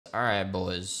Alright,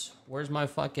 boys. Where's my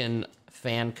fucking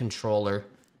fan controller?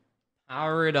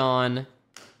 Power it on.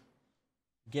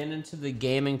 Get into the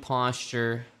gaming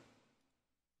posture.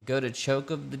 Go to choke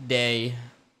of the day.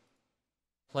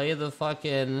 Play the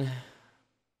fucking...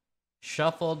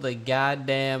 Shuffle the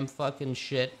goddamn fucking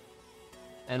shit.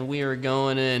 And we are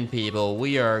going in, people.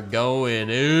 We are going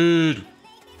in.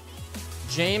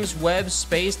 James Webb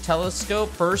Space Telescope,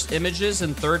 first images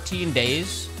in 13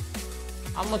 days.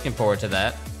 I'm looking forward to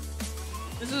that.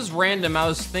 This is random. I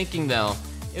was thinking, though,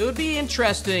 it would be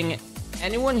interesting.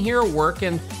 Anyone here work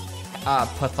in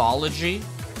pathology?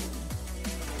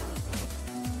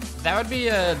 That'd be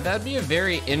a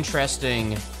very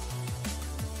interesting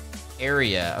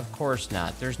area. Of course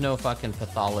not. There's no fucking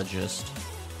pathologist.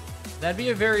 That'd be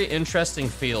a very interesting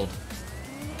field.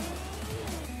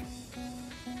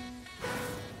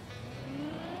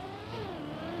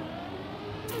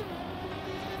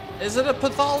 Is it a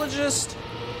pathologist?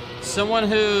 Someone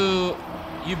who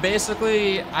you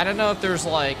basically, I don't know if there's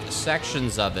like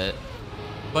sections of it,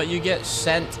 but you get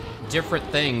sent different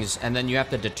things and then you have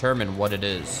to determine what it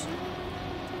is.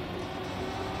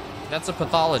 That's a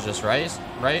pathologist, right?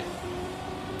 Right?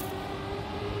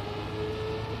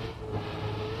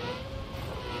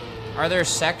 Are there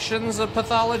sections of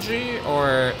pathology,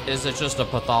 or is it just a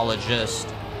pathologist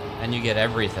and you get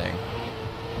everything?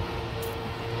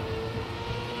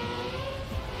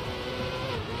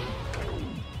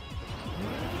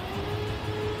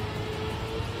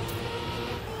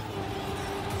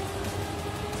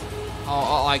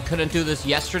 Oh, I couldn't do this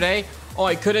yesterday? Oh,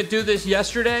 I couldn't do this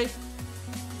yesterday?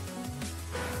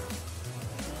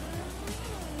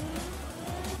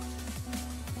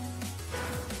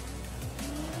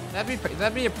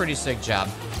 That'd be a pretty sick job.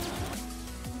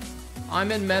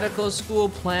 I'm in medical school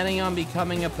planning on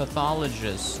becoming a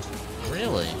pathologist.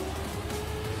 Really?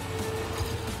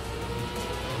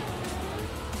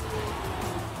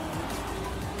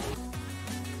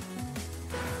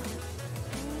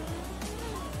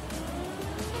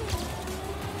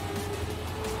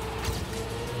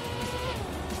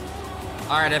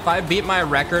 Alright, if I beat my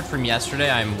record from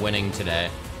yesterday, I'm winning today.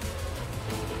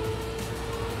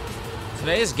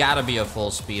 Today's gotta be a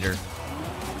full speeder.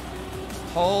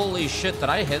 Holy shit, did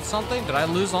I hit something? Did I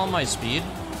lose all my speed?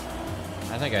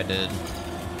 I think I did.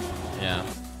 Yeah.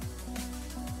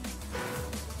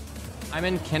 I'm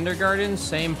in kindergarten,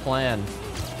 same plan.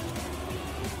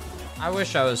 I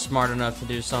wish I was smart enough to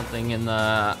do something in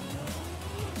the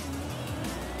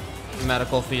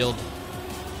medical field.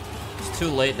 It's too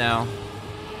late now.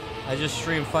 I just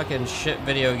stream fucking shit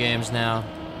video games now.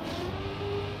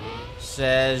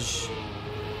 Says...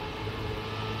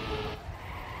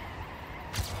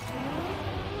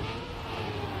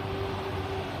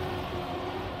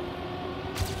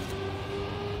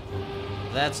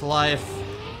 That's life.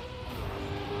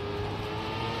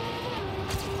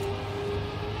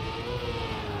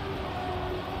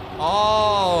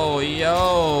 Oh, yo.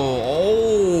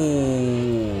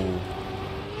 Oh.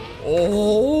 Oh.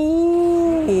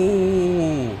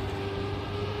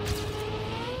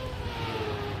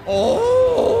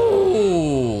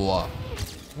 Oh.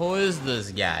 Who is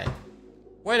this guy?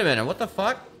 Wait a minute, what the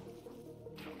fuck?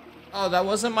 Oh, that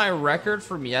wasn't my record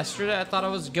from yesterday? I thought I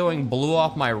was going blue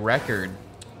off my record.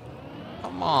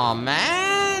 Come on,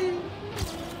 man.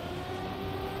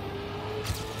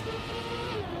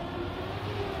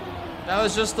 That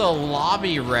was just a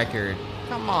lobby record.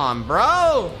 Come on,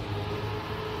 bro.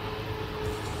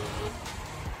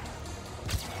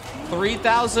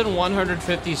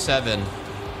 3,157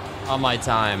 on my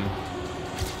time.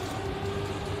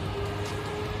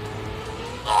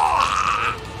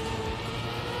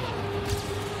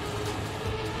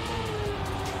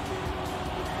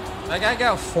 That guy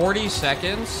got 40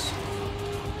 seconds.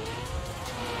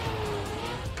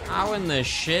 How in the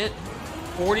shit?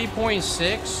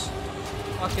 40.6?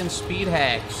 Fucking speed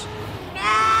hacks.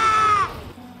 Ah!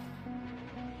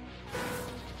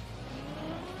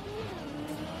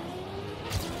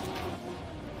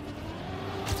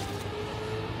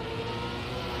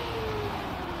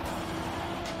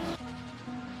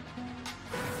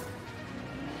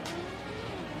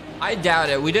 I doubt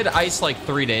it. We did ice like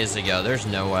 3 days ago. There's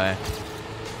no way.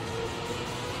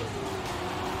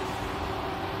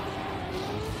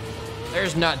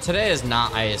 There's not. Today is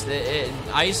not ice.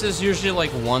 Ice is usually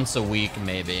like once a week,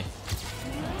 maybe.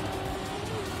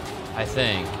 I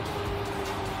think.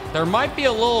 There might be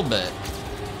a little bit.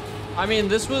 I mean,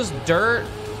 this was dirt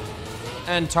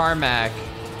and tarmac.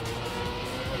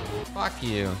 Fuck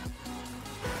you.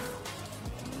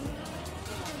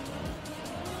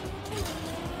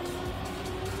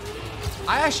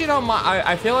 I actually don't mind.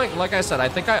 I feel like I said, I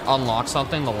think I unlocked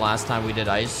something the last time we did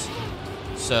ice.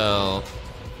 So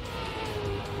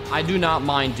I do not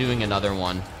mind doing another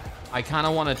one. I kind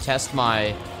of want to test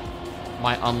my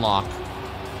unlock.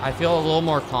 I feel a little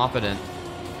more confident.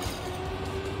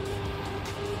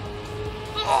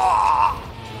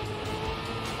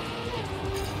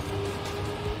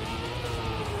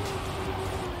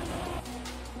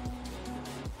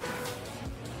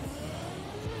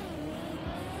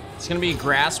 It's gonna be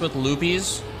grass with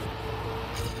loopies.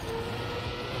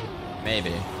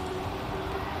 Maybe.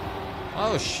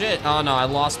 Oh shit. Oh no, I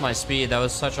lost my speed. That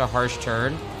was such a harsh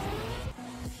turn.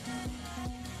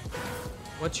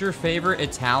 What's your favorite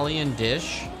Italian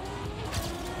dish?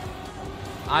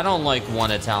 I don't like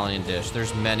one Italian dish.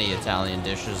 There's many Italian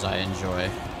dishes I enjoy.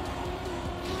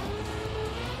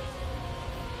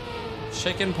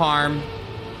 Chicken parm.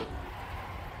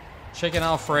 Chicken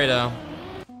Alfredo.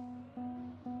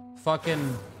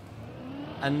 Fucking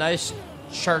a nice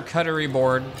charcuterie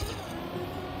board.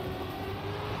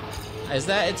 Is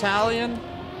that Italian?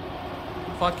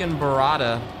 Fucking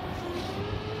burrata.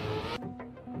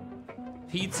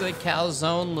 Pizza,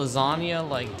 calzone, lasagna.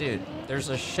 Like, dude, there's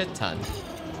a shit ton.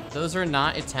 Those are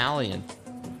not Italian.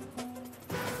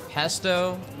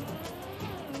 Pesto.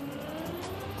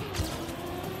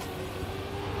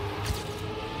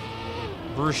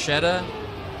 Bruschetta.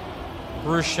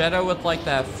 Bruschetta with like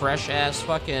that fresh ass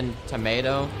fucking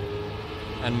tomato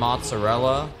and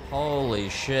mozzarella. Holy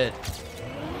shit.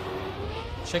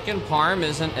 Chicken parm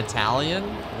isn't Italian?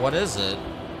 What is it?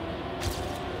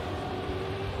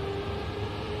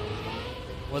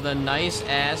 With a nice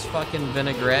ass fucking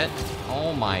vinaigrette.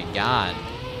 Oh my god.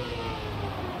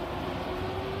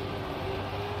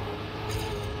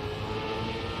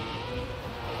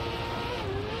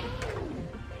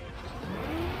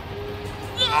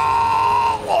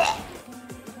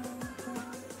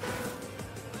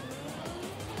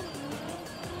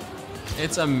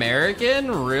 It's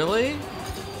American? Really?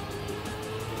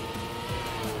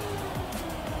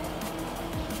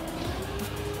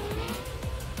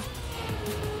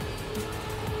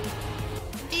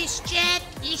 This jet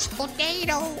is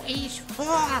potato is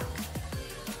fork.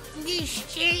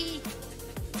 This cheese,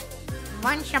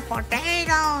 bunch of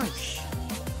potatoes.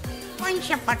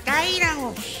 Bunch of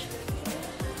potatoes.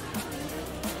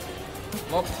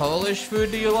 What Polish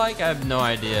food do you like? I have no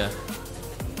idea.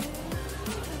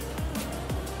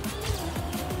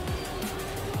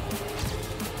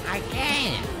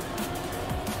 Again.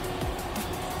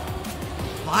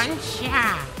 Bunch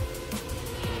of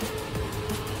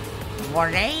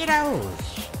potatoes.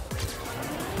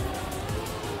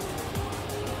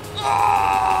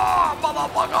 Oh,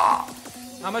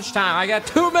 motherfucker! How much time? I got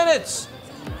 2 minutes.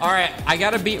 All right, I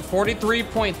gotta beat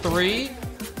 43.3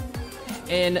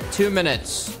 in 2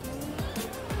 minutes,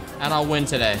 and I'll win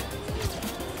today.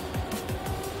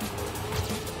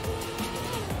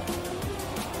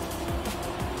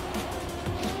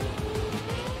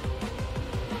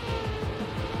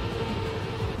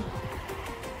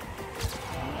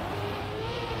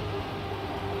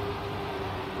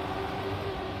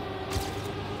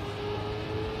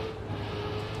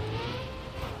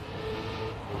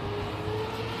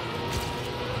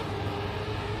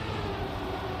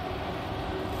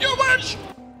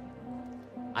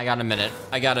 I got a minute.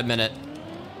 I got a minute.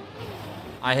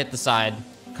 I hit the side.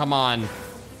 Come on.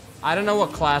 I don't know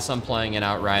what class I'm playing in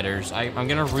Outriders. I'm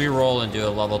gonna re-roll and do a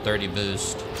level 30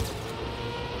 boost.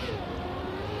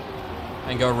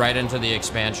 And go right into the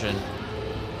expansion.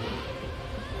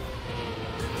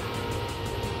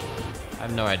 I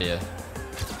have no idea.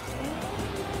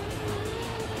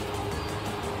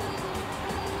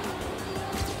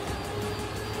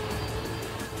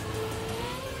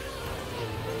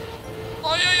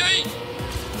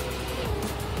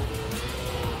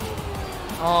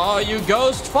 Oh, you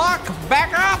ghost fuck!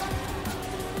 Back up!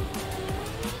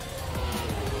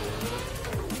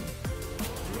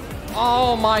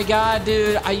 Oh my god,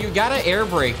 dude. You gotta air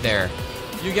brake there.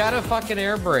 You gotta fucking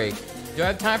air brake. Do I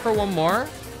have time for one more?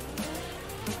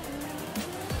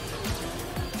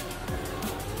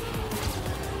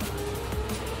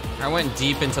 I went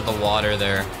deep into the water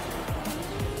there.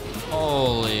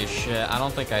 Holy shit. I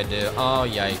don't think I do. Oh,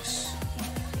 yikes.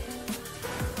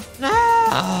 No,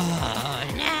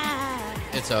 no.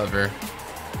 It's over.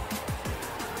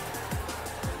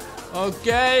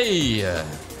 Okay.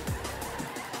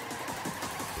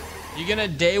 You gonna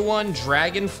day one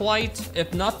Dragonflight?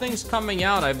 If nothing's coming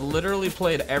out, I've literally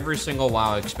played every single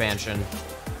WoW expansion.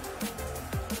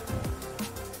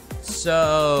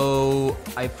 So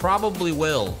I probably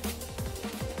will.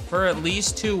 For at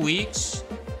least 2 weeks.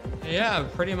 Yeah,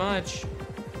 pretty much.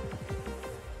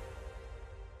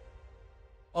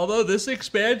 Although this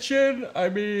expansion, I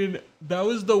mean, that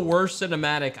was the worst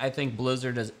cinematic I think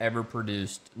Blizzard has ever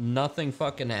produced. Nothing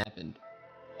fucking happened.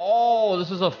 Oh,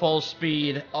 this is a full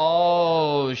speed.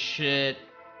 Oh, shit.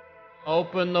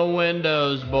 Open the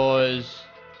windows, boys.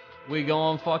 We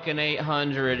going fucking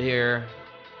 800 here.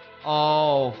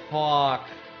 Oh, fuck.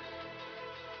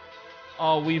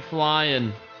 Oh, we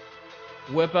flying.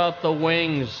 Whip out the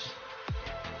wings.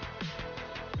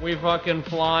 We fucking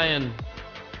flying.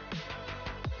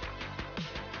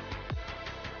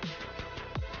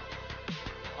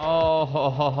 Oh, ho,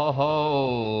 ho, ho,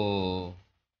 ho.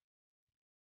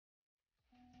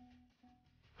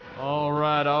 All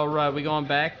right. We going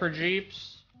back for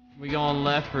Jeeps? We going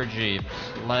left for Jeeps?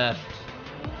 Left.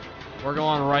 We're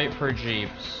going right for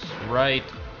Jeeps. Right.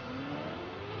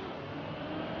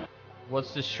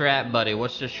 What's the strat, buddy?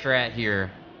 What's the strat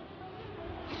here?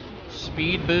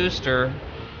 Speed booster.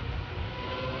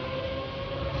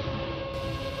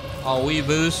 Oh, we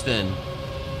boosting.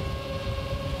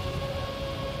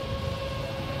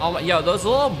 Oh, yo, those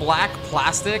little black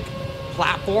plastic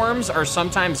platforms are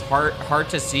sometimes hard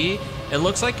to see. It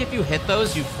looks like if you hit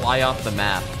those, you fly off the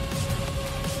map.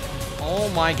 Oh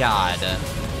my god.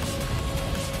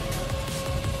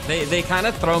 They kind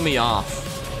of throw me off.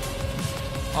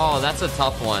 Oh, that's a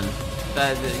tough one.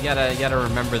 That you gotta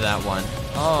remember that one.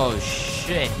 Oh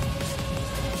shit.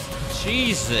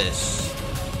 Jesus.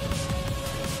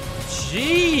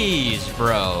 Jeez,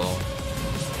 bro.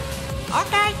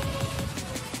 Okay.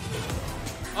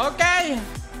 Okay.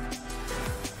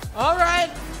 All right.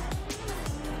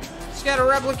 Just gotta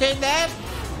replicate that.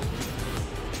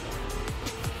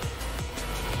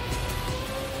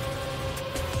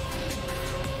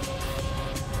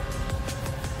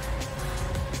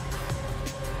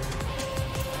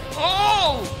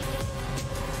 Oh!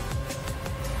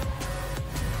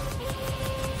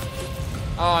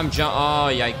 Oh, oh,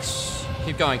 yikes.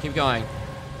 Keep going, keep going.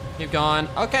 Keep going.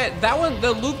 Okay, that one,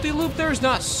 the loop-de-loop there is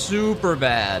not super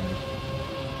bad.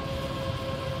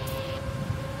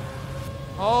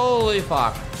 Holy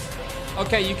fuck.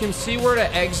 Okay, you can see where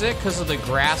to exit because of the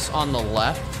grass on the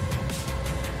left.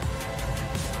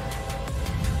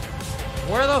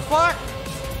 Where the fuck?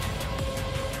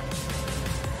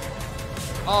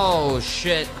 Oh,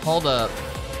 shit. Hold up.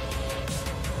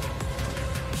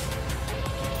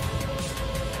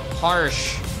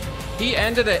 Harsh. He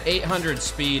ended at 800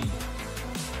 speed.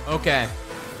 Okay.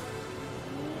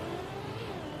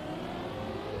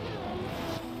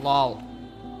 Lol.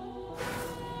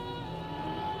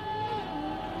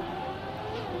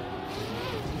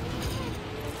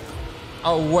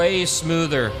 Oh, way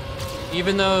smoother.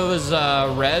 Even though it was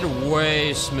red,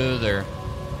 way smoother.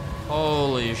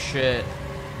 Holy shit.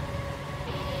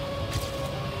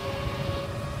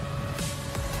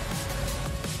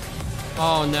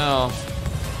 Oh no.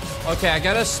 Okay, I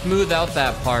gotta smooth out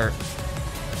that part.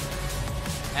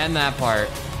 And that part.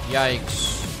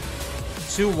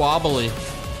 Yikes. Too wobbly.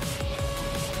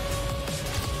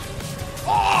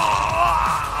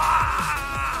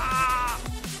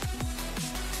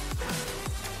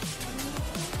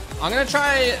 I'm gonna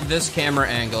try this camera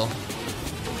angle.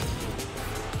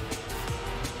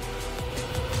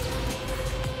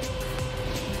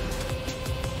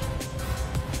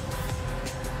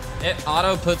 It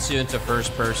auto puts you into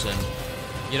first person.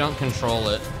 You don't control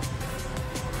it.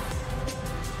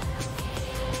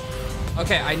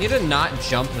 Okay, I need to not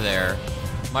jump there.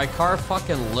 My car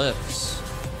fucking lifts.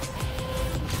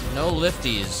 No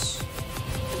lifties.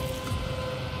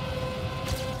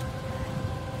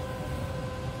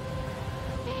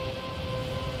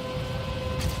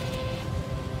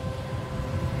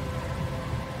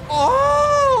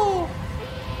 Oh!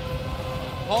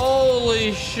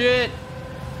 Holy shit.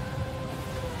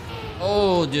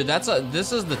 Oh, dude,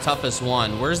 this is the toughest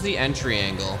one. Where's the entry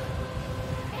angle?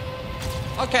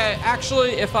 Okay,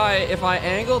 actually, if I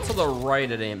angle to the right,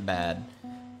 it ain't bad.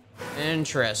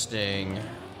 Interesting.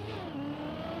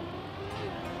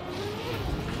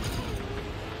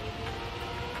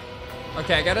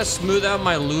 Okay, I gotta smooth out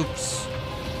my loops.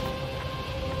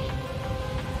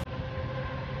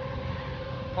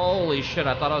 Holy shit,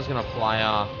 I thought I was gonna fly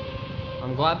off.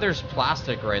 I'm glad there's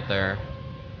plastic right there.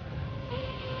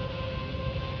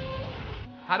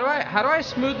 How do I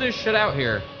smooth this shit out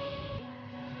here?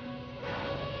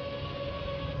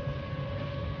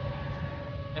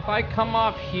 If I come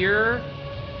off here,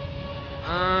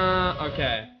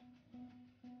 okay.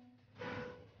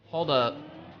 Hold up.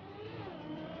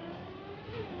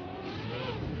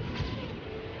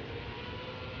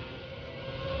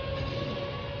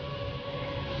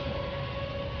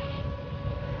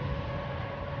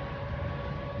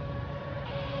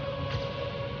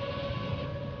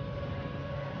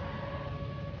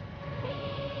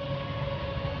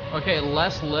 Okay,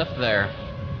 less lift there.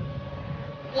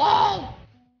 Whoa!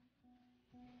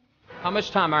 How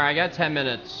much time? Alright, I got 10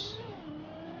 minutes.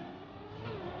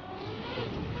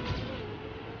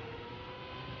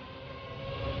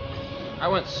 I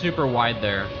went super wide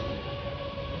there.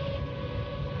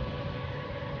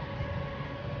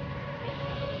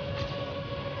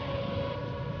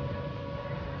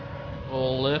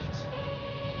 Full lift.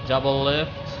 Double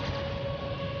lift.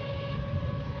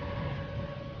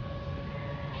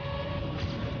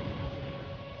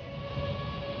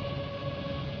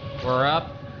 We're up.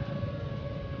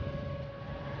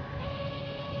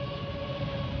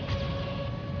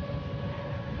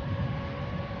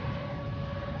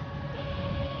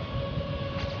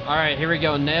 All right, here we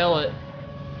go. Nail it.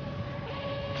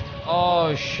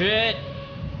 Oh, shit.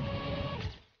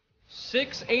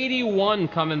 681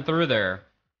 coming through there.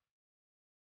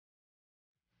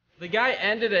 The guy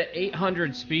ended at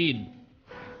 800 speed.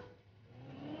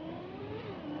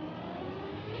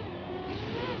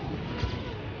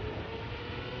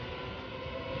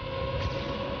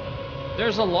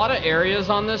 There's a lot of areas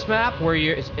on this map where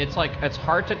it's like, it's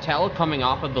hard to tell coming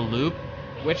off of the loop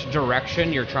which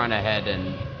direction you're trying to head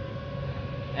in.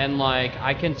 And like,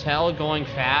 I can tell going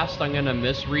fast, I'm gonna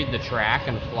misread the track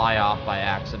and fly off by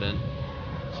accident.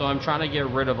 So I'm trying to get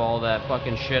rid of all that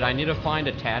fucking shit. I need to find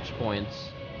attach points.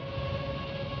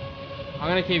 I'm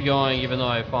gonna keep going even though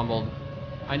I fumbled.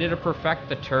 I need to perfect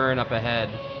the turn up ahead.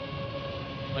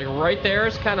 Like right there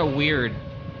is kind of weird.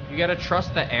 You gotta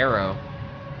trust the arrow.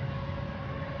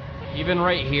 Even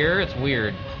right here, it's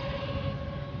weird.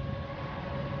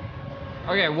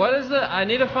 Okay, what is the... I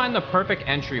need to find the perfect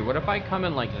entry. What if I come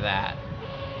in like that?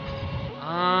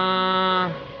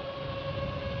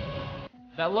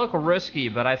 That look risky,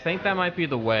 but I think that might be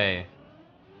the way.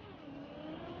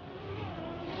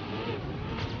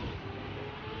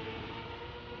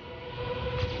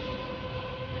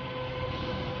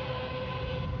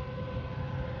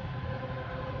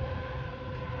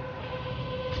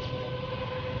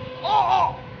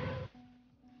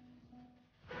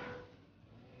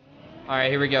 Alright,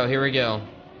 here we go, here we go.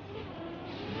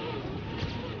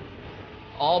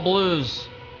 All blues.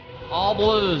 All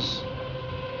blues.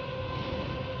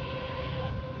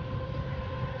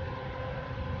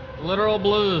 Literal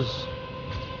blues.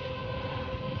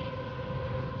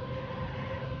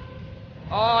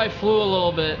 Oh, I flew a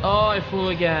little bit. Oh, I flew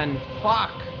again.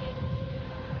 Fuck.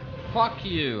 Fuck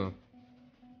you.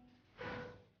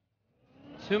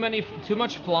 Too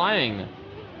much flying.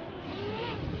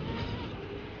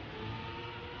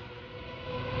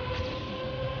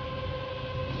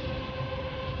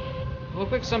 It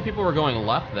looked like some people were going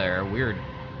left there. Weird.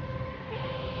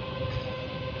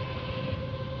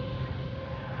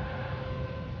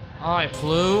 Oh, I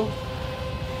flew.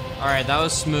 Alright, that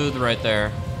was smooth right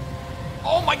there.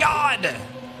 Oh my god!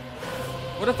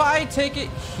 What if I take it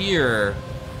here?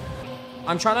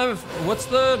 I'm trying to... What's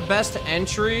the best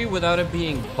entry without it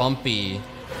being bumpy?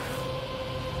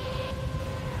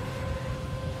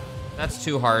 That's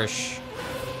too harsh.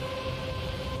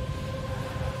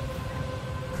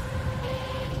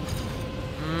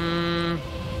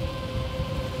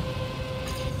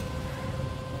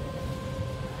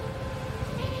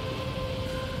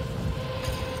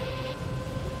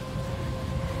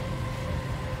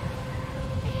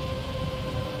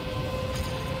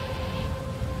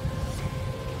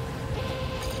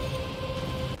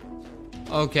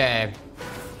 Okay.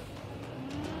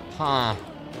 Huh.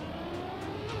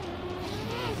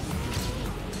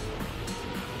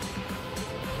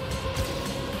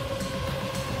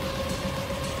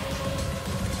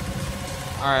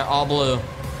 Alright, all blue.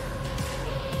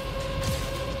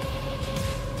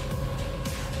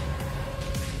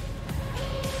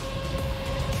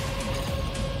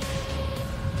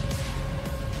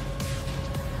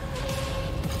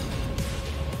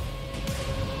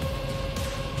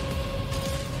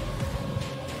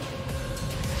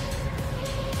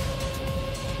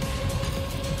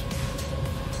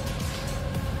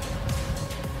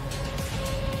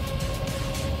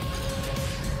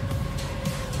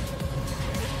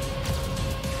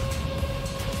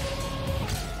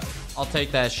 I'll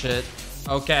take that shit.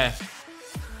 Okay.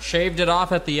 Shaved it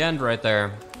off at the end right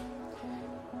there.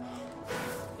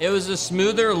 It was a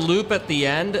smoother loop at the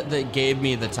end that gave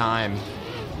me the time.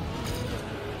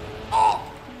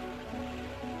 Oh!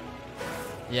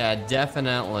 Yeah,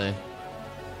 definitely.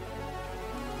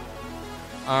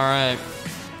 Alright.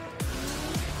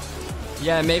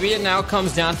 Yeah, maybe it now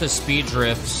comes down to speed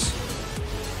drifts.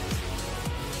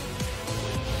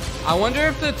 I wonder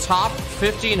if the top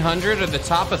 1,500 or the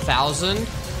top 1,000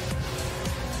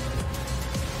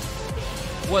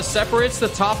 What separates the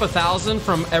top 1,000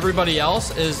 from everybody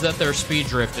else is that they're speed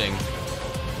drifting.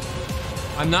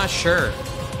 I'm not sure.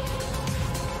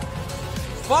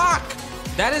 Fuck!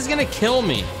 That is gonna kill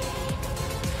me.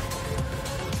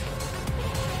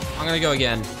 I'm gonna go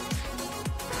again.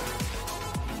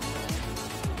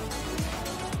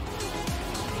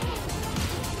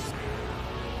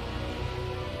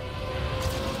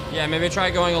 Yeah, maybe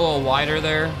try going a little wider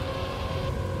there.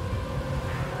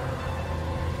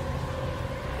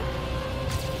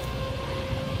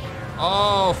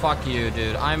 Oh, fuck you,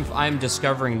 dude. I'm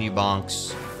discovering new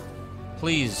bonks.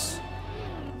 Please.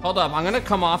 Hold up, I'm gonna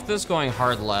come off this going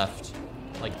hard left.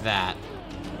 Like that.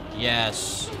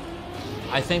 Yes.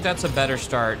 I think that's a better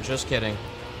start. Just kidding.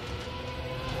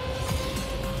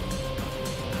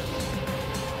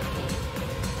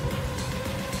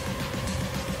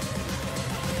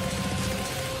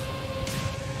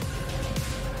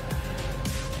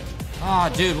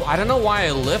 Oh, dude, I don't know why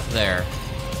I lift there.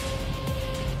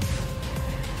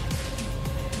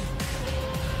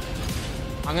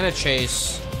 I'm gonna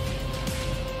chase.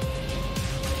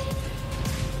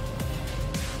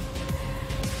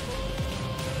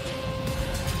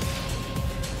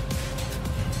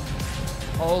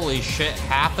 Holy shit,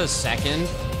 half a second?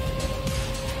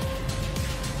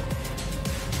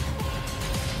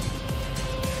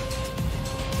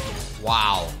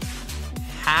 Wow.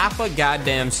 Half a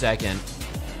goddamn second.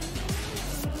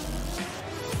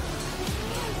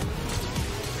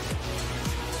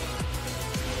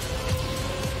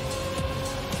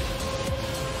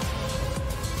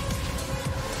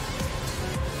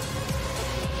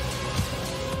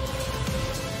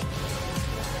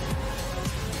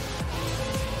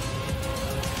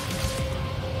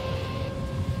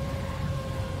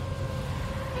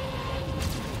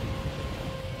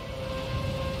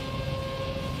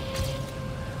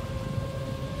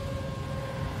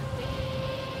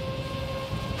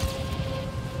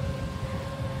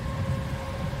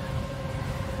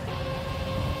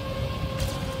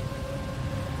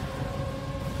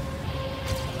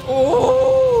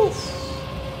 Oh!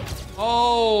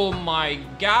 Oh my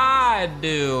god,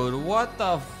 dude. What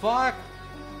the fuck?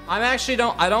 I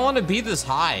don't want to be this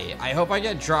high. I hope I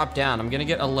get dropped down. I'm gonna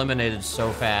get eliminated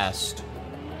so fast.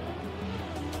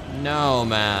 No,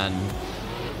 man.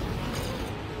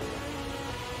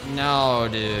 No,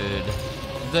 dude.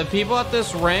 The people at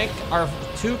this rank are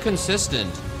too consistent.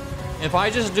 If I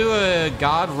just do a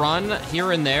god run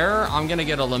here and there, I'm gonna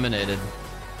get eliminated.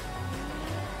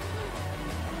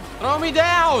 Throw me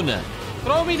down!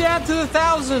 Throw me down to the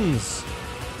thousands!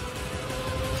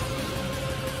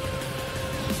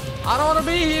 I don't want to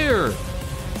be here!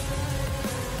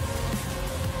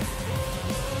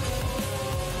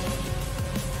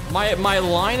 My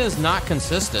line is not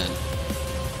consistent.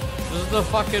 This is the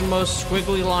fucking most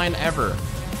squiggly line ever.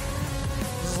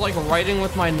 This is like writing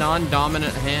with my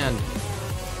non-dominant hand.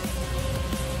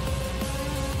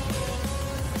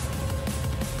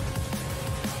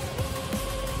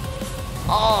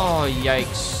 Oh,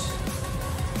 yikes.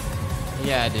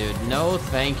 Yeah, dude. No,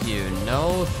 thank you.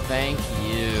 No, thank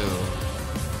you.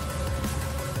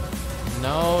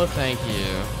 No, thank you.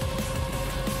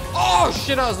 Oh,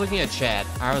 shit, I was looking at chat.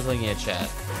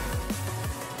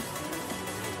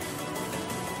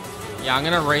 Yeah, I'm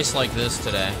gonna race like this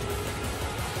today.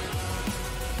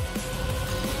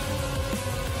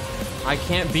 I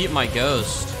can't beat my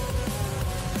ghost.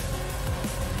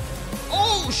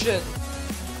 Oh, shit.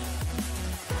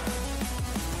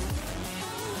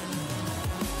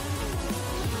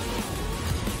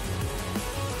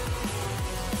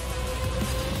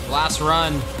 Last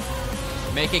run.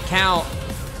 Make it count.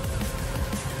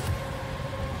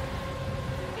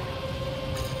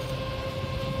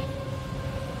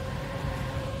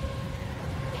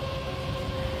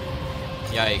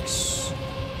 Yikes.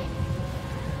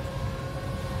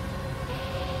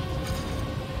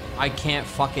 I can't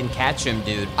fucking catch him,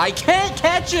 dude. I can't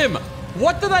catch him!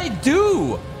 What did I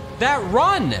do? That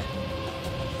run!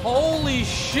 Holy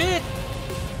shit!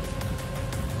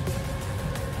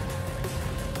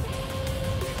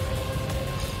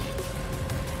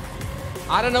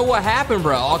 I don't know what happened,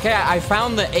 bro. Okay, I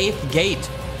found the 8th gate.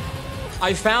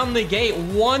 I found the gate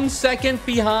 1 second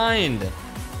behind.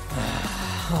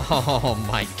 Oh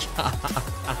my god.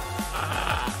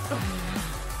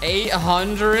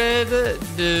 800?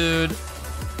 Dude.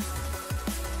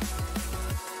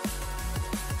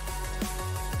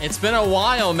 It's been a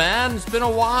while, man. It's been a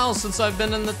while since I've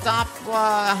been in the top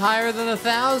higher than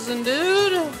 1,000,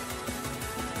 dude.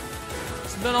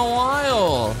 It's been a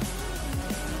while.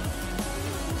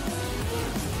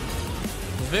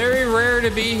 Very rare to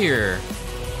be here.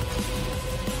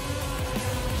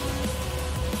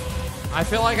 I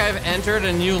feel like I've entered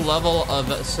a new level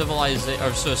of civilization,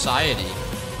 of society.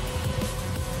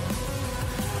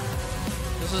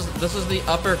 This is the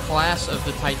upper class of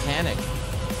the Titanic.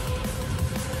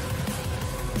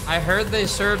 I heard they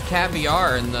served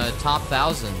caviar in the top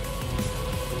 1,000.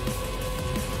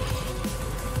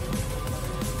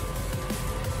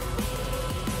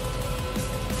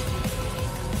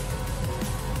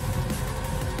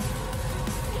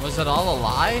 Was it all a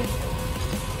lie?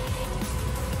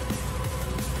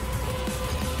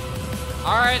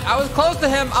 Alright, I was close to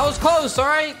him. I was close,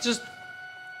 alright? Just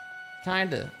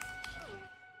kinda.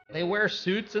 They wear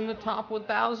suits in the top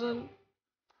 1,000?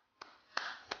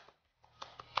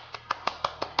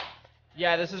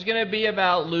 Yeah, this is gonna be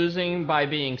about losing by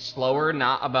being slower,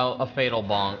 not about a fatal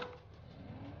bonk.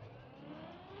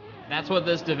 That's what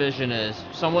this division is.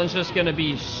 Someone's just gonna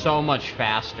be so much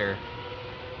faster.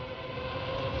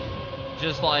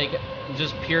 Just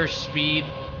pure speed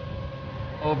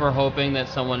over hoping that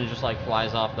someone just like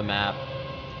flies off the map.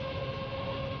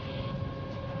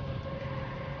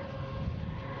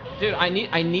 Dude, I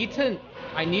need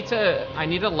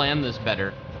to land this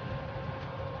better.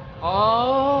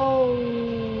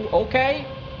 Oh, okay.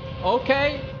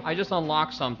 Okay. I just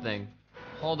unlocked something.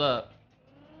 Hold up.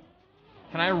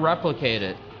 Can I replicate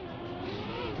it?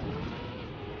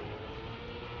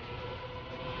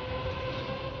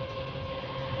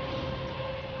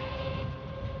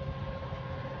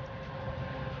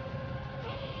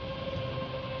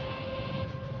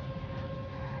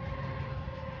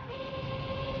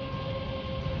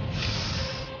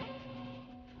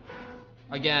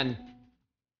 Again.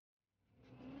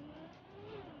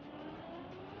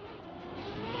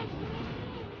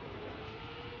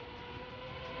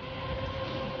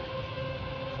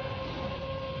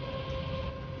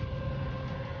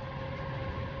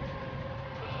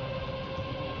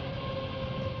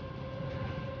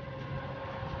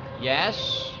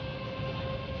 Yes.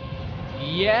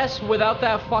 Yes, without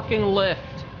that fucking lift.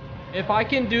 If I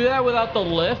can do that without the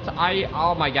lift,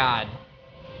 oh my god.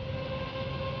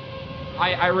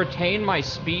 I retain my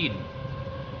speed.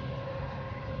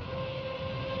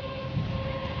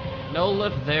 No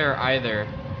lift there either.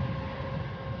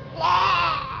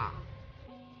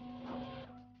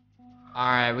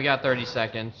 Alright, we got 30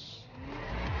 seconds.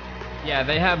 Yeah,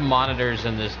 they have monitors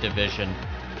in this division.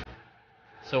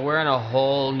 So we're in a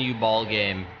whole new ball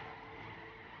game.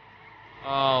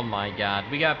 Oh my god.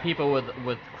 We got people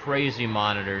with crazy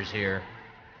monitors here.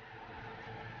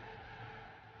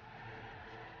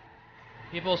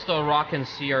 People still rocking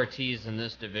CRTs in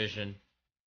this division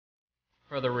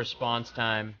for the response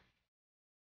time.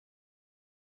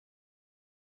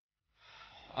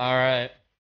 Alright.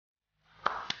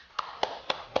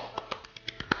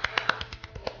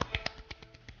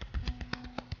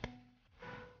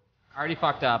 I already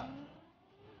fucked up.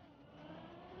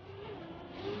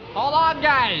 Hold on,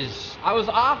 guys! I was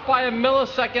off by a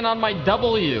millisecond on my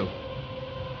W.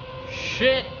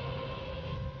 Shit.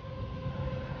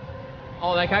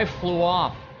 Oh, that guy flew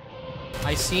off.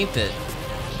 I seen it.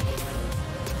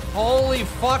 Holy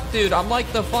fuck, dude. I'm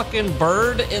like the fucking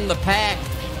bird in the pack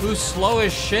who's slow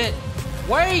as shit.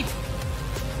 Wait!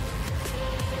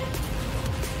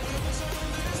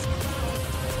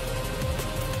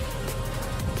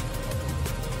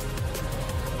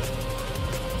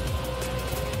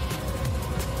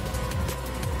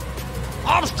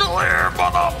 I'm still here,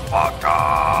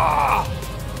 motherfucker!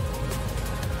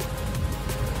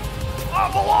 I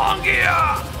belong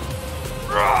here!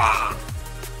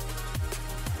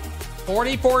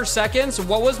 44 seconds?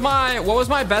 What was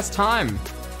my best time?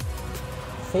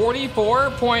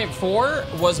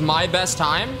 44.4 was my best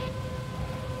time?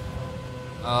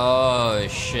 Oh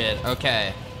shit,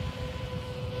 okay.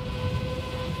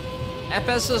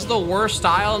 FS is the worst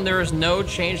style and there is no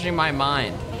changing my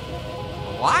mind.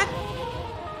 What?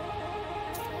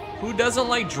 Who doesn't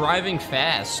like driving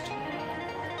fast?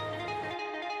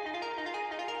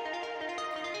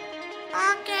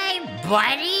 Okay,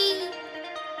 buddy.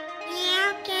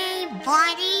 Yeah, okay,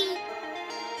 buddy.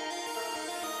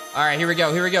 All right, here we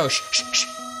go. Here we go. Shh, shh, shh.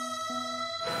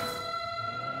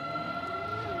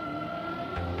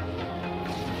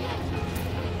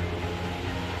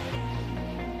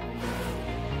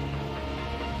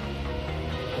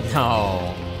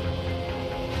 No.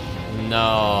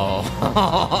 No.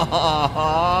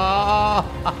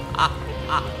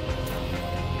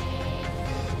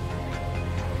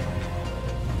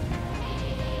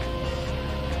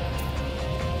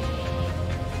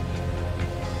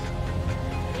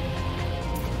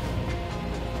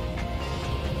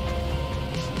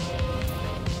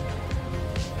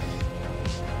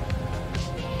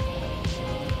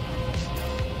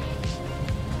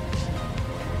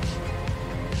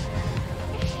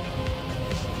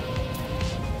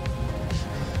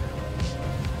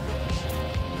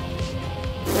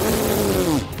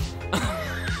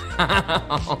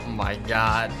 Oh my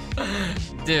god.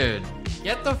 Dude,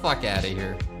 get the fuck out of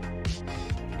here.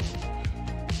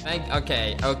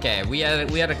 Okay. We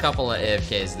had a couple of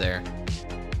AFKs there.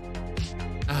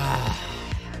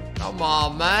 Come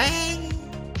on, man.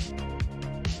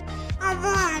 Come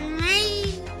on, man.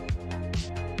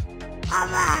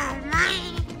 Come on,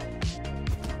 man.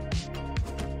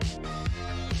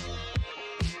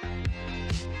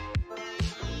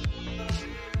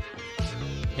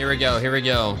 Here we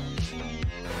go.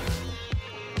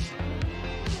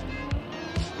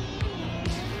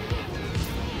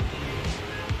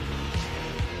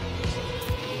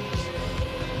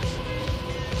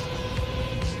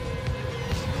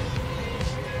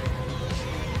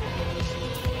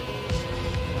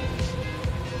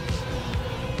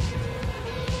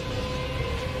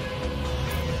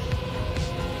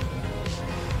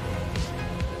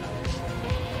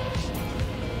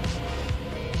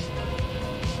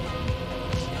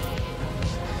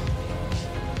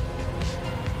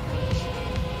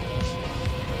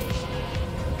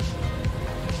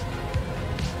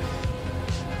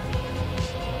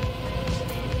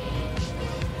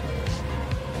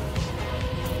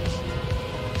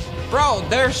 Bro,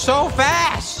 they're so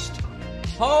fast!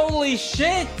 Holy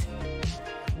shit!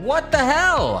 What the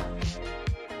hell?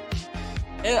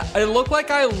 It looked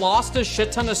like I lost a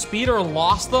shit ton of speed or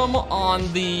lost them on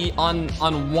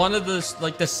one of the,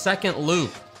 like, the second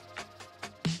loop.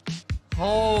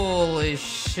 Holy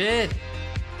shit.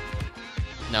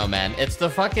 No, man, it's the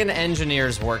fucking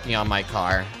engineers working on my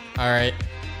car. All right,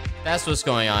 that's what's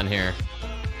going on here.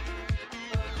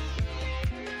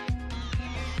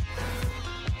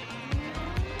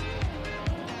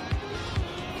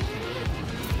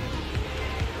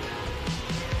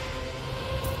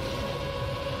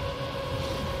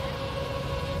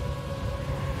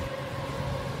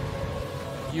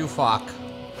 You fuck.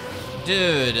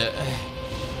 Dude.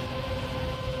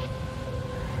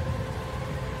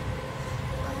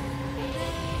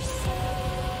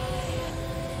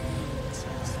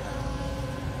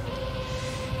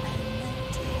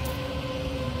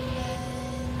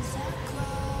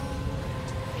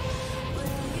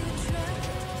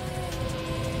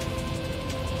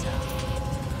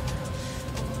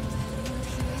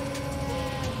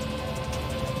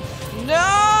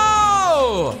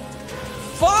 No!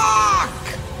 Fuck!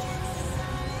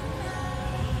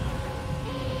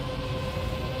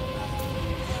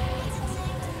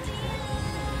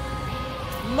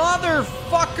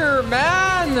 Motherfucker,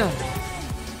 man!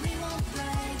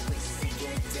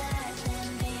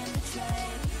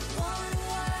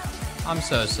 I'm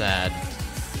so sad.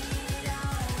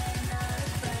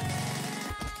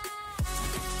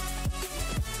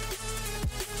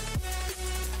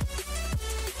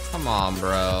 Come on,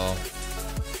 bro.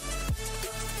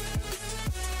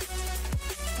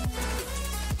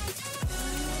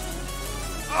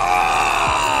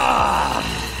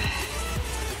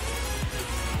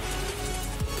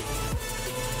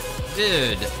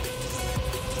 Dude,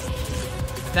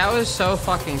 that was so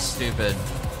fucking stupid.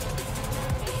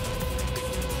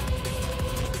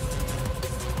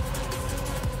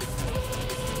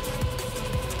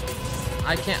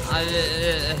 I can't.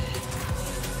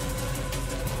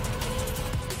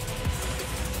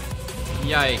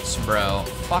 Yikes, bro.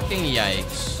 Fucking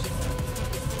yikes.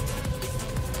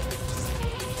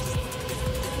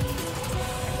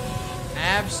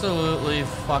 Absolutely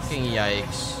fucking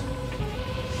yikes.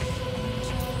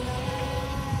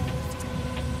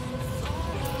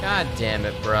 God damn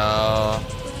it, bro.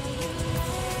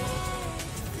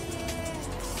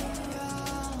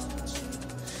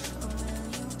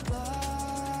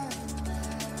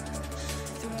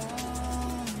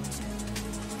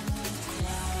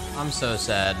 I'm so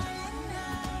sad.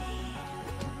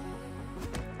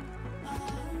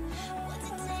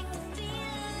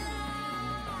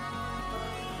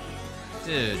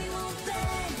 Dude.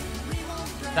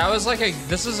 That was like a,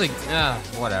 this is a,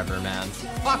 whatever, man.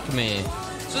 Fuck me.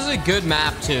 This is a good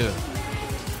map, too.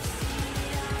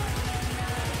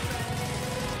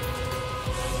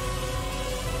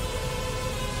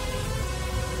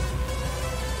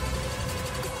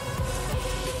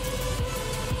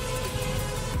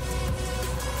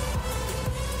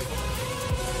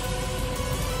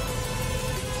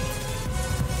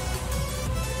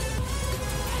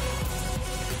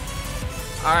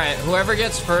 Alright, whoever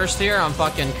gets first here, I'm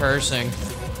fucking cursing.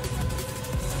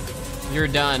 You're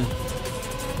done.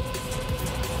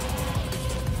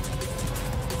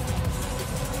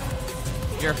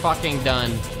 You're fucking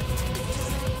done.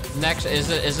 Next, is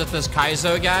it this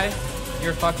Kaizo guy?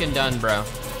 You're fucking done, bro.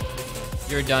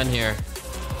 You're done here.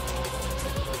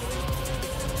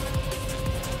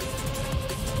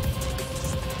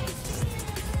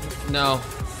 No.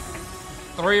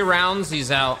 3 rounds,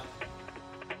 he's out.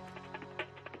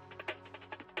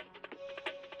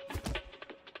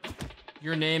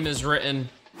 Your name is written.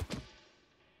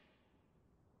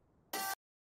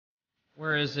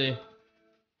 Where is he?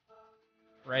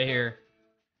 Right here.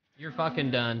 You're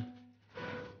fucking done.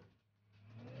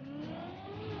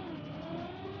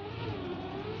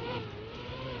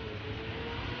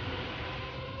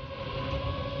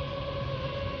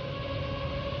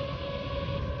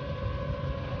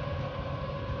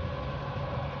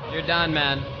 You're done,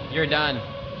 man. You're done.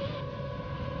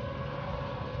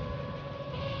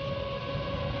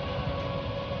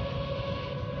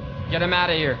 Get him out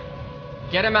of here.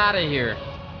 Get him out of here.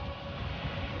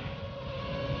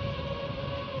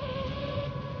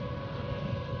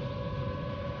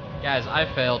 Guys,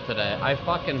 I failed today. I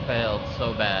fucking failed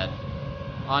so bad.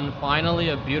 On finally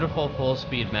a beautiful full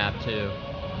speed map too.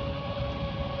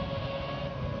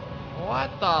 What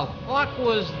the fuck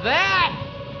was that?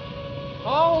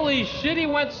 Holy shit, he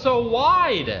went so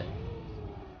wide.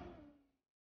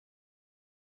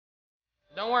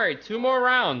 Don't worry, 2 more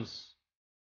rounds.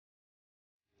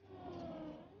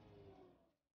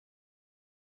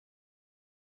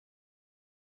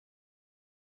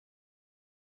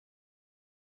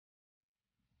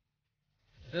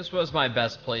 This was my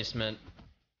best placement.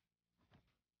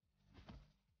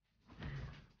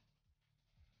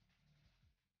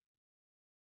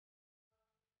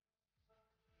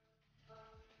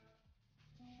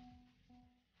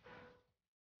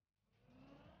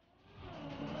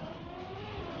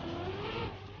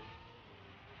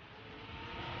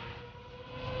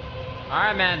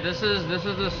 Alright, man, this is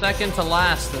the second to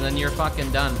last, and then you're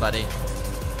fucking done, buddy.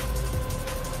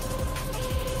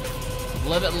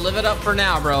 Live it up for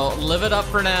now, bro. Live it up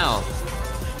for now.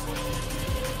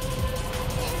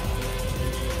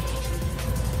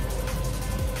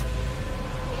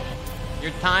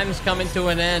 Your time's coming to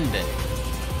an end.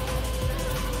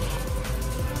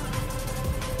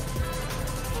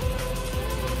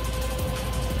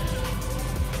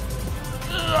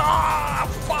 Ah,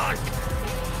 fuck.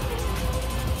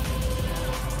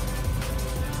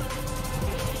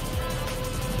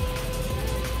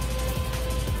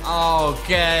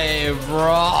 Okay,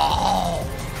 bro.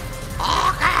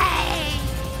 Okay.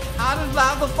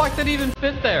 How the fuck did it even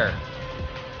fit there?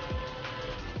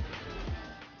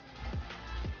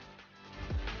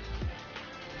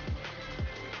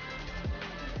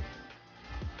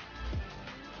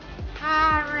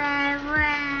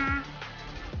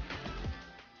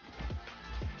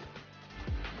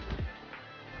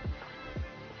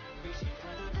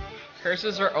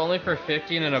 Curses are only for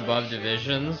 15 and above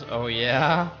divisions. Oh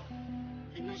yeah?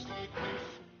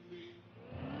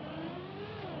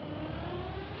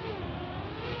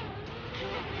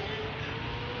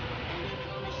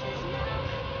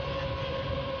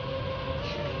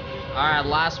 Alright,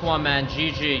 last one, man.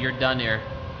 GG, you're done here.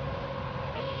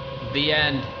 The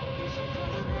end.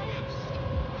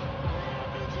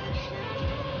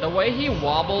 The way he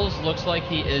wobbles looks like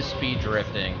he is speed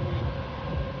drifting.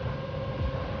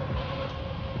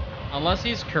 Unless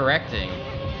he's correcting.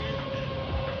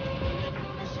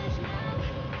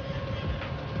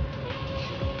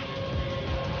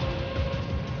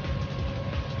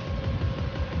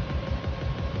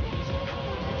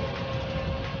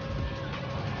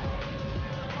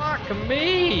 Fuck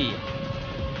me!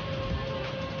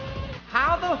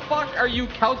 How the fuck are you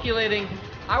calculating?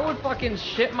 I would fucking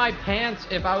shit my pants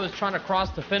if I was trying to cross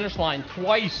the finish line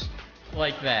twice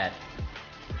like that.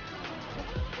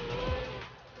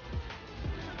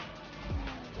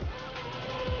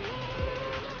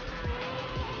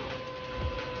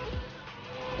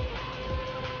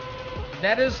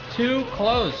 That is too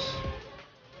close.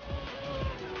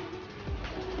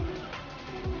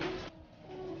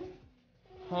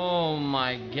 Oh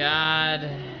my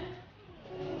god.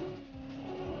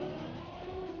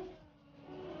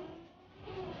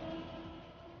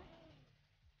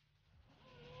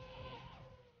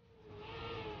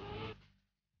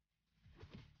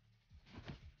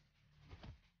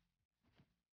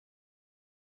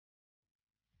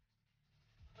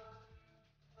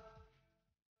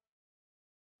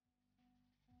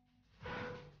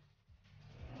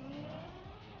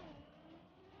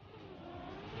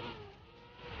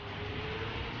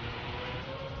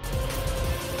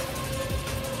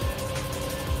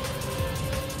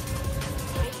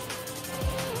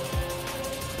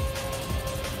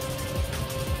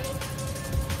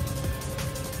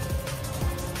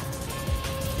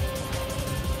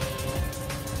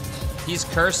 He's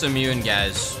curse immune,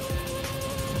 guys.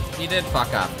 He did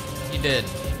fuck up. He did.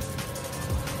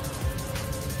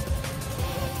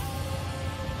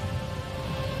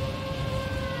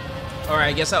 Alright,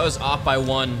 I guess I was off by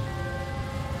 1.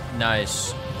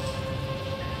 Nice.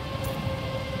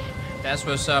 That's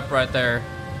what's up right there.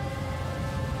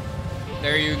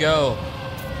 There you go.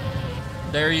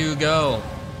 There you go.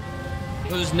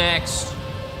 Who's next?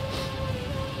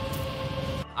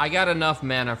 I got enough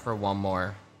mana for 1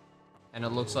 more. And it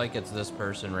looks like it's this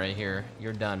person right here.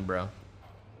 You're done, bro.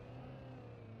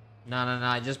 No,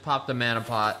 I just popped the mana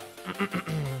pot.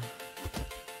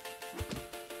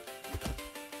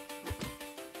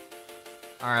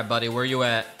 Alright, buddy, where you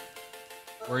at?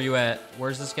 Where you at?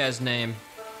 Where's this guy's name?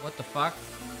 What the fuck?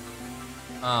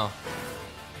 Oh.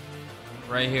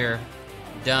 Right here.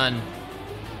 Done.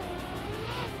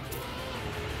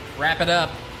 Wrap it up.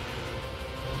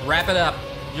 Wrap it up.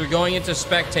 You're going into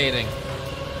spectating.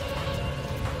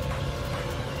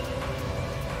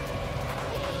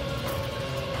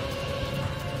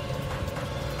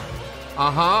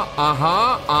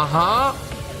 Uh-huh.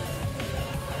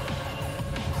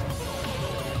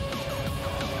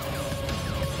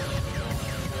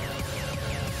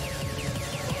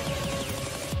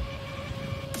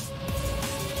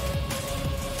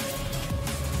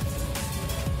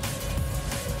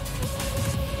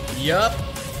 Yup.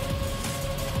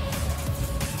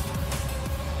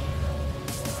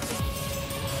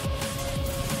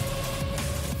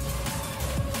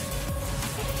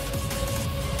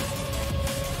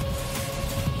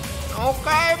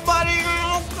 Okay, buddy.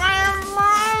 Okay,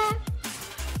 man.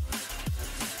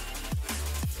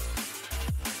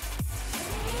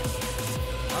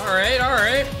 All right.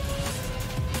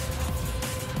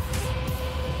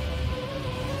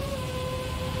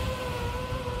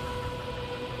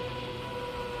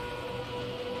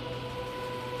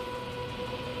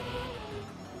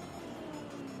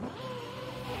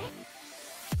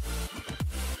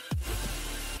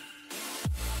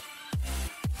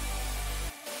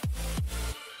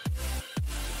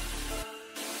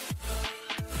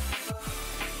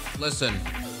 Listen,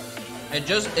 it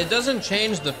doesn't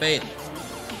change the fate.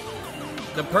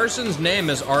 The person's name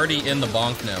is already in the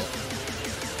bonk note.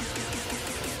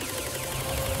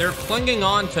 They're clinging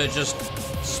on to just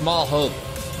small hope.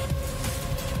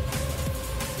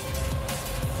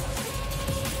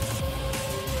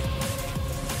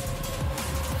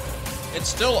 It's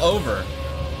still over.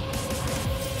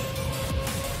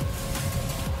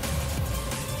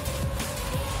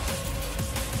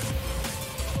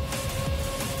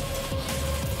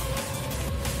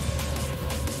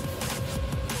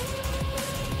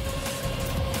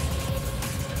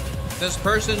 This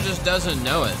person just doesn't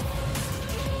know it.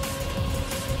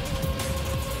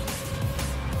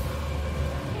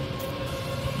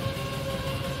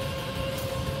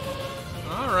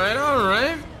 All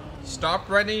right. Stop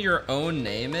writing your own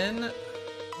name in.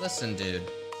 Listen, dude.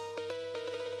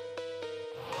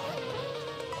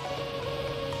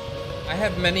 I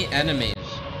have many enemies.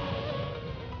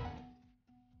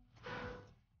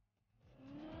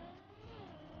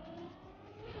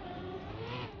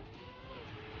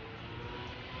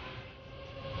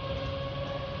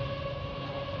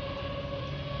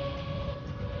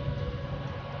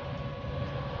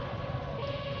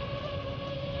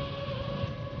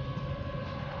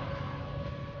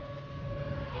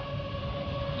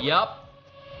 Yup.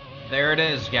 There it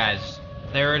is, guys.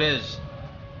 There it is.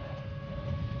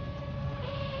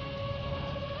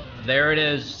 There it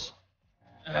is.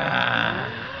 There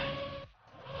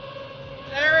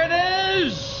it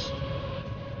is!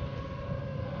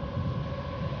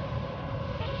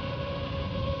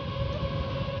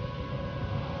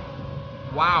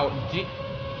 Wow.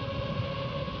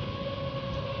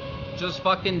 Just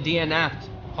fucking DNF'd.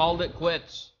 Called it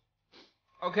quits.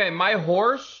 Okay, my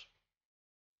horse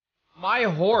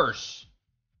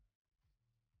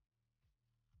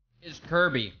is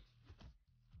Kirby.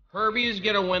 Kirby is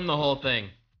gonna win the whole thing.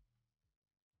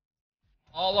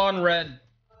 All on red.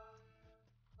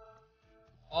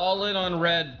 All in on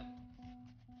red.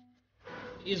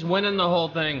 He's winning the whole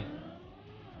thing.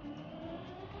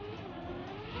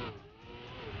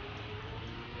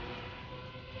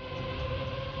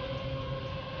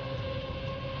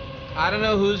 I don't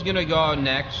know who's gonna go out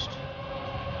next.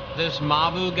 This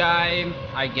Mabu guy,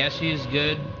 I guess he's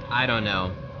good. I don't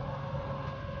know.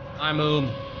 I'm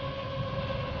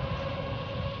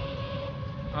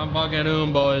I'm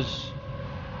fucking boys.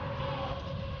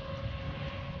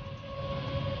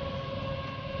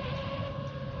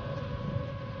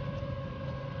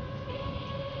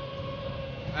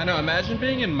 I know, imagine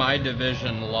being in my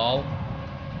division, lol.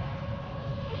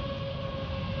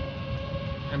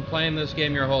 And playing this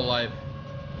game your whole life.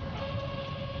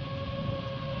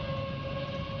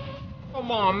 Come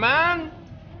on, man!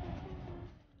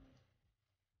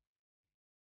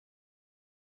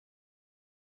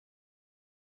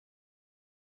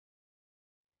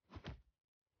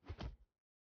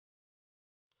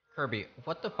 Kirby,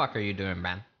 what the fuck are you doing,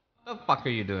 man? What the fuck are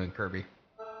you doing, Kirby?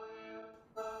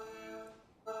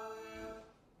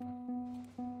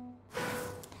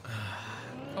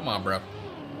 Come on, bro.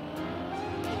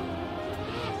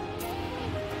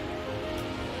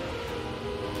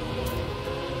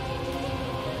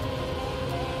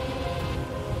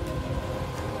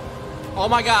 Oh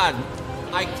my god,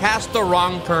 I cast the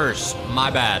wrong curse. My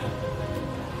bad.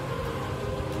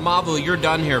 Mavu, you're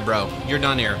done here, bro. You're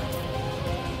done here.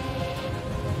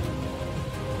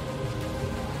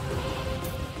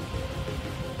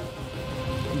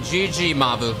 GG,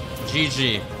 Mavu.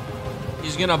 GG.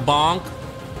 He's gonna bonk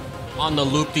on the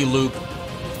loop-de-loop.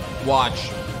 Watch.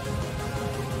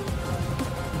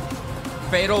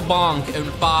 Fatal bonk in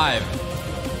 5,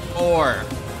 4,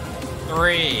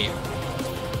 3,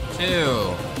 2,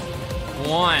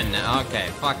 1. Okay,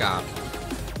 fuck off.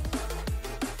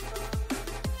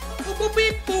 Boop, boop,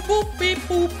 beep, boop, boop, beep,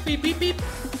 boop, beep, beep, beep.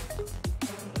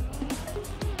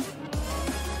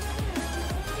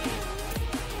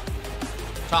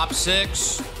 Top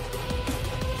 6.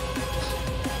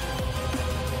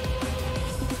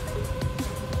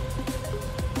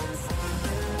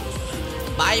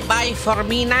 Bye-bye for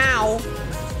me now.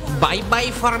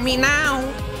 Bye-bye for me now.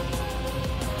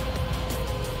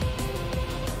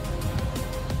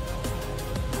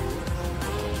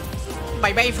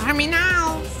 Bye-bye for me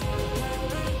now.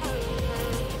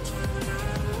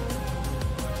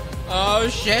 Oh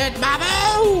shit,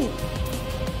 Babu!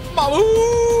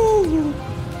 Babu!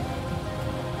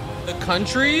 The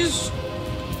countries?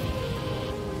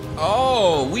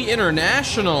 Oh, we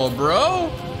international, bro.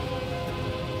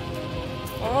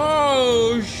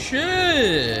 Oh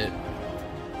shit.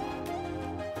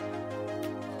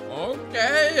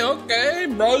 Okay,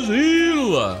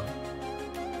 Brazil.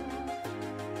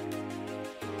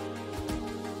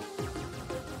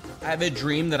 I have a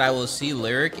dream that I will see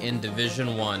Lirik in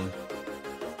Division 1.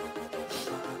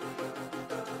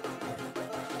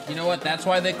 You know what? That's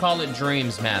why they call it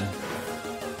dreams, man.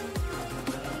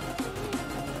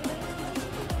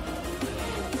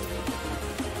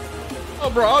 Oh,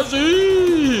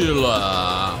 Brazil!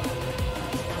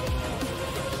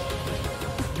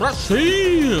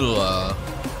 Brazil!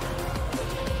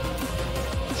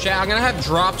 Shit, I'm gonna have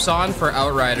drops on for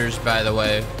Outriders, by the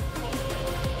way.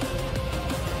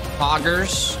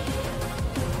 Poggers.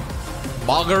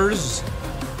 Boggers.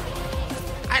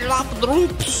 I love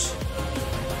droops.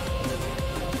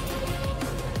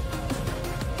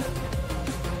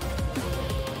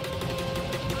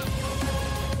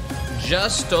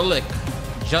 Just Tulik.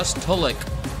 Just Tulik.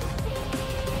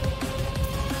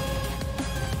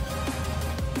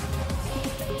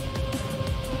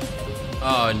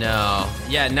 Oh no.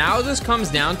 Yeah, now this comes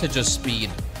down to just speed.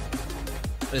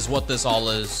 Is what this all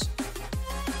is.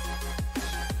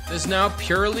 This now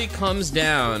purely comes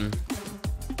down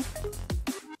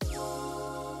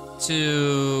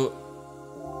to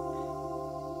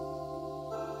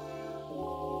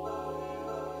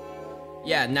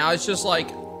yeah, now it's just like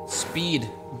speed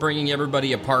bringing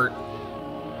everybody apart.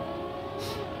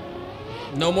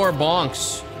 No more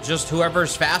bonks, just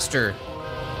whoever's faster.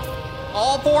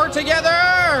 All 4 together!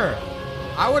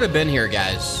 I would have been here,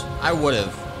 guys. I would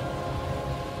have.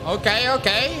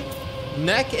 Okay.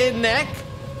 Neck in neck.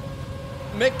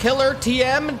 McKiller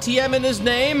TM in his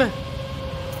name.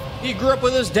 He grew up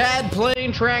with his dad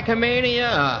playing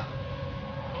TrackMania.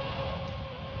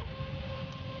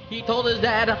 He told his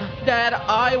dad, "Dad,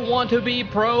 I want to be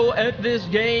pro at this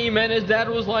game," and his dad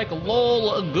was like,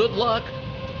 "Lol, good luck."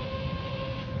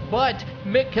 But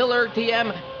McKiller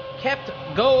TM kept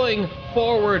going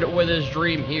forward with his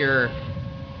dream here.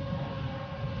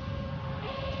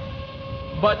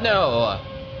 But no.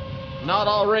 Not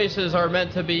all races are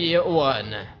meant to be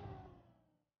won.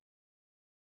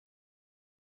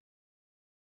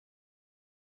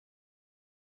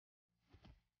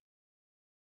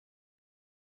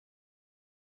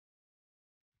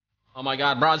 Oh my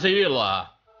god, Brazil!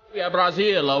 We have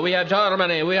Brazil, we have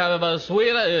Germany, we have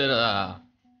Sweden!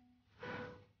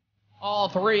 All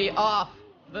 3 off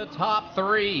the top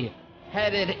 3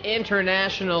 headed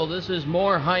international. This is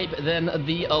more hype than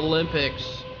the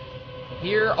Olympics.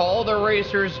 Here all the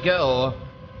racers go.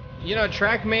 You know,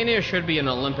 TrackMania should be an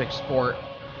Olympic sport.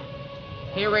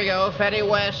 Here we go, Fetty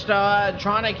West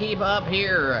trying to keep up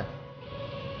here.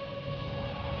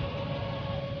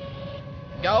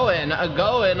 Going,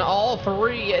 all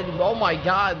 3, and oh my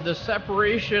god, the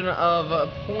separation of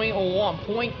 0.1,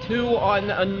 0.2 on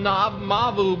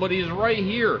Mavu, but he's right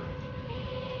here.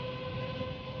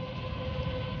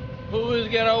 Who is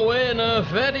gonna win?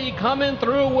 Fetty coming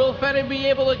through. Will Fetty be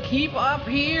able to keep up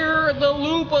here? The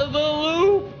loop of the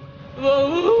loop.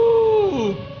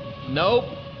 Woo! Nope.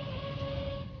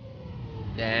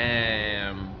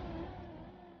 Damn.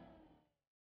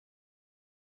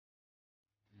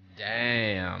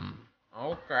 Damn.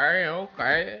 Okay,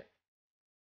 okay.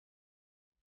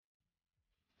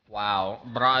 Wow.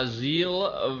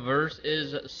 Brazil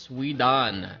versus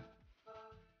Sweden.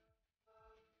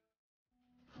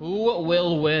 Who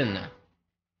will win?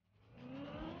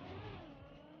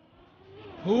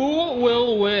 Who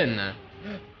will win?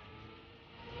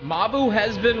 Mabu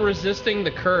has been resisting the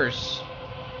curse.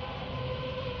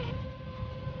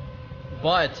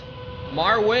 But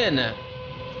Marwin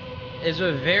is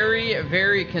a very,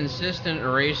 very consistent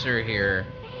racer here.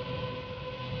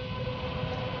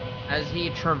 As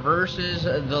he traverses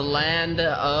the land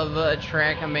of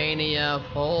TrackMania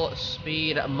full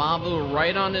speed, Mabu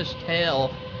right on his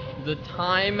tail. The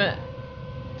time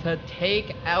to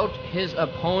take out his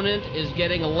opponent is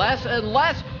getting less and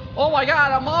less. Oh my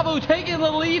god, Mabu taking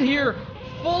the lead here,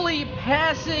 fully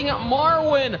passing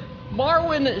Marwin.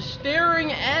 Marwin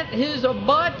staring at his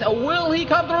butt. Will he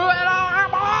come through? And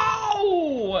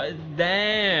oh,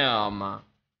 damn.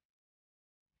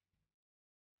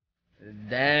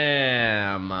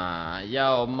 Damn.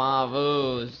 Yo,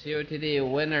 Mavu, COTD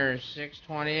winner,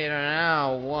 628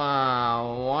 now.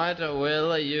 Wow. What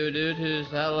will you do to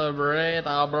celebrate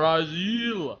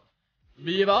Brazil?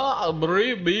 Viva,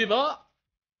 viva,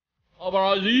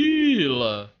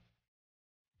 Brazil.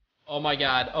 Oh my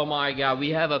god,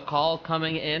 we have a call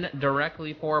coming in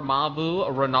directly for Mavu.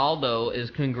 Ronaldo is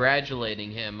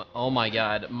congratulating him. Oh my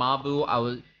god,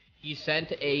 Mavu, he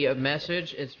sent a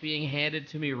message. It's being handed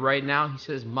to me right now. He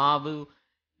says, Mavu,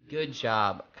 good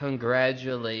job.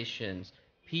 Congratulations.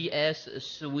 P.S.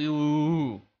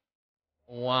 Swoo.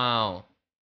 Wow.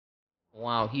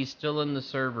 Wow, he's still in the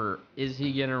server. Is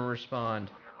he gonna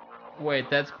respond? Wait,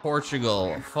 that's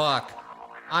Portugal. Fuck.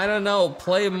 I don't know.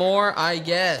 Play more, I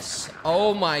guess.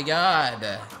 Oh my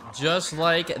god. Just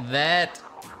like that.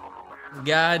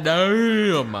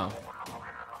 Goddamn.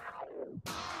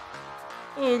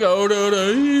 Go to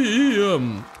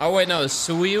the Oh wait, no,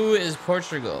 Suiu is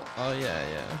Portugal. Oh yeah,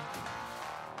 yeah.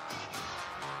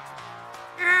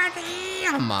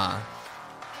 Goddamn. I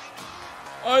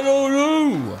don't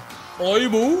know. Play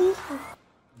more.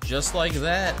 Just like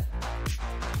that.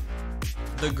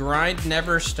 The grind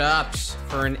never stops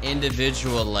for an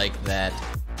individual like that.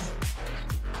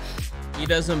 He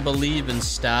doesn't believe in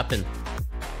stopping.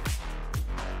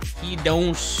 He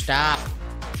don't stop.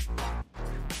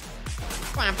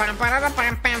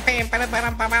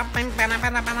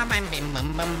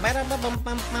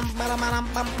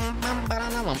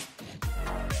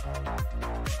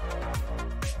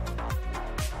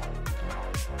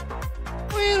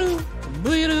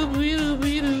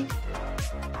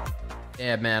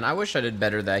 Yeah, man, I wish I did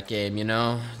better that game, you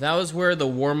know? That was where the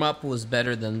warm-up was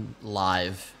better than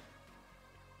live.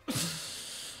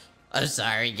 I'm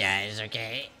sorry, guys,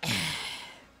 okay?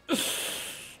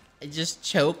 I just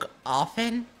choke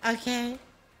often, okay?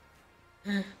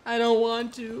 I don't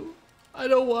want to. I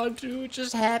don't want to. It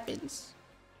just happens.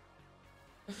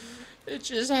 It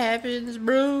just happens,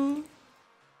 bro.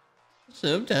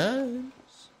 Sometimes.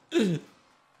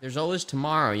 There's always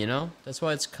tomorrow, you know? That's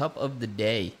why it's cup of the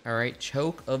day, all right?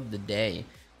 Choke of the day.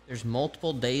 There's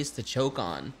multiple days to choke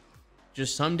on.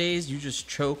 Just some days you just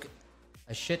choke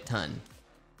a shit ton.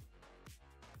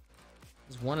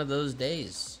 It's one of those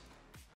days.